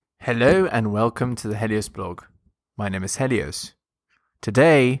Hello and welcome to the Helios blog. My name is Helios.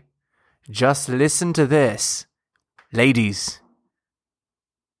 Today, just listen to this. Ladies,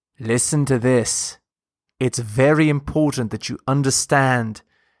 listen to this. It's very important that you understand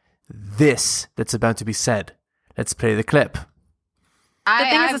this that's about to be said. Let's play the clip.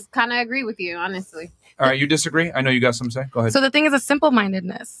 I kind of agree with you, honestly. All right, you disagree? I know you got something to say. Go ahead. So the thing is a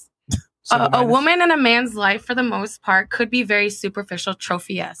simple-mindedness. A woman in a man's life, for the most part, could be very superficial,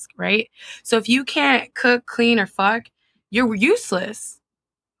 trophy-esque, right? So if you can't cook, clean, or fuck, you're useless.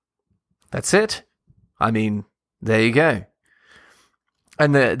 That's it. I mean, there you go.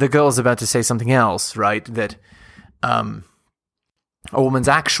 And the girl's about to say something else, right? That a woman's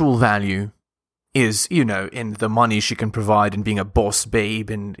actual value is, in the money she can provide and being a boss babe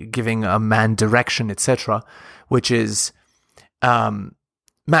and giving a man direction, etc., which is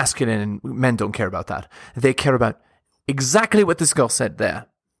masculine, and men don't care about that. They care about exactly what this girl said there.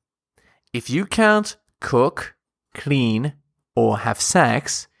 If you can't cook, clean, or have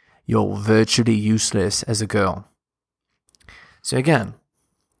sex, you're virtually useless as a girl. So again,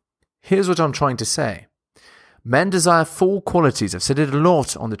 here's what I'm trying to say. Men desire 4 qualities. I've said it a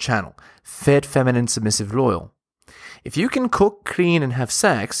lot on the channel. Fit, feminine, submissive, loyal. If you can cook, clean, and have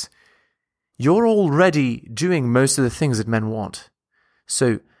sex, you're already doing most of the things that men want.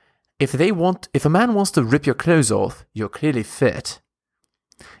 So if a man wants to rip your clothes off, you're clearly fit.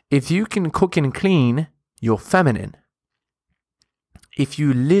 If you can cook and clean, you're feminine. If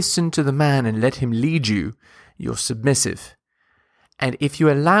you listen to the man and let him lead you, you're submissive. And if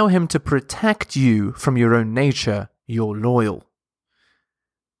you allow him to protect you from your own nature, you're loyal.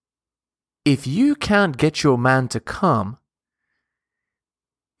 If you can't get your man to come,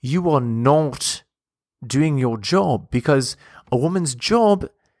 you are not doing your job, because a woman's job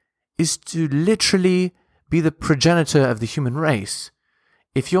is to literally be the progenitor of the human race.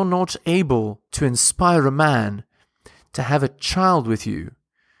 If you're not able to inspire a man to have a child with you,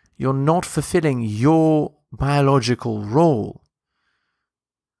 you're not fulfilling your biological role.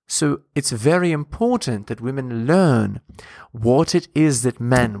 So it's very important that women learn what it is that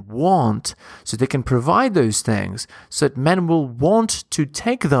men want so they can provide those things, so that men will want to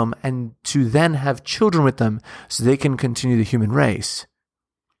take them and to then have children with them so they can continue the human race.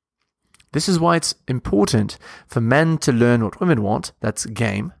 This is why it's important for men to learn what women want. That's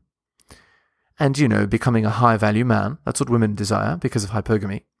game. And, becoming a high-value man. That's what women desire because of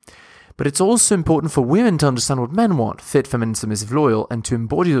hypergamy. But it's also important for women to understand what men want, fit, feminine, submissive, loyal, and to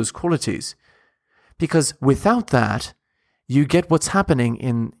embody those qualities. Because without that, you get what's happening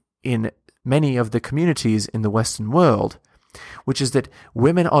in many of the communities in the Western world, which is that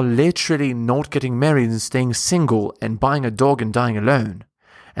women are literally not getting married and staying single and buying a dog and dying alone.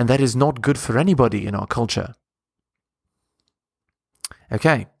 And that is not good for anybody in our culture.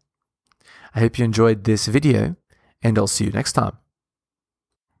 Okay. I hope you enjoyed this video, and I'll see you next time.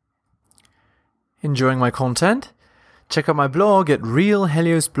 Enjoying my content? Check out my blog at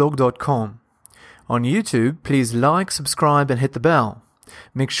realheliosblog.com. On YouTube, please like, subscribe, and hit the bell.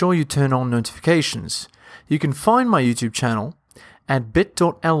 Make sure you turn on notifications. You can find my YouTube channel at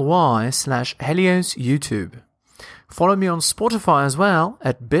bit.ly/HeliosYouTube. Follow me on Spotify as well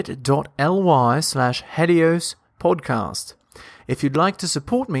at bit.ly/HeliosPodcast. If you'd like to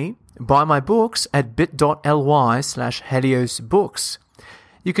support me, buy my books at bit.ly/HeliosBooks.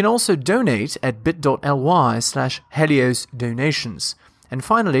 You can also donate at bit.ly/HeliosDonations. And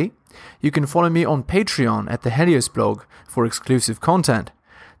finally, you can follow me on Patreon at the Helios blog for exclusive content.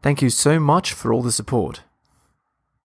 Thank you so much for all the support.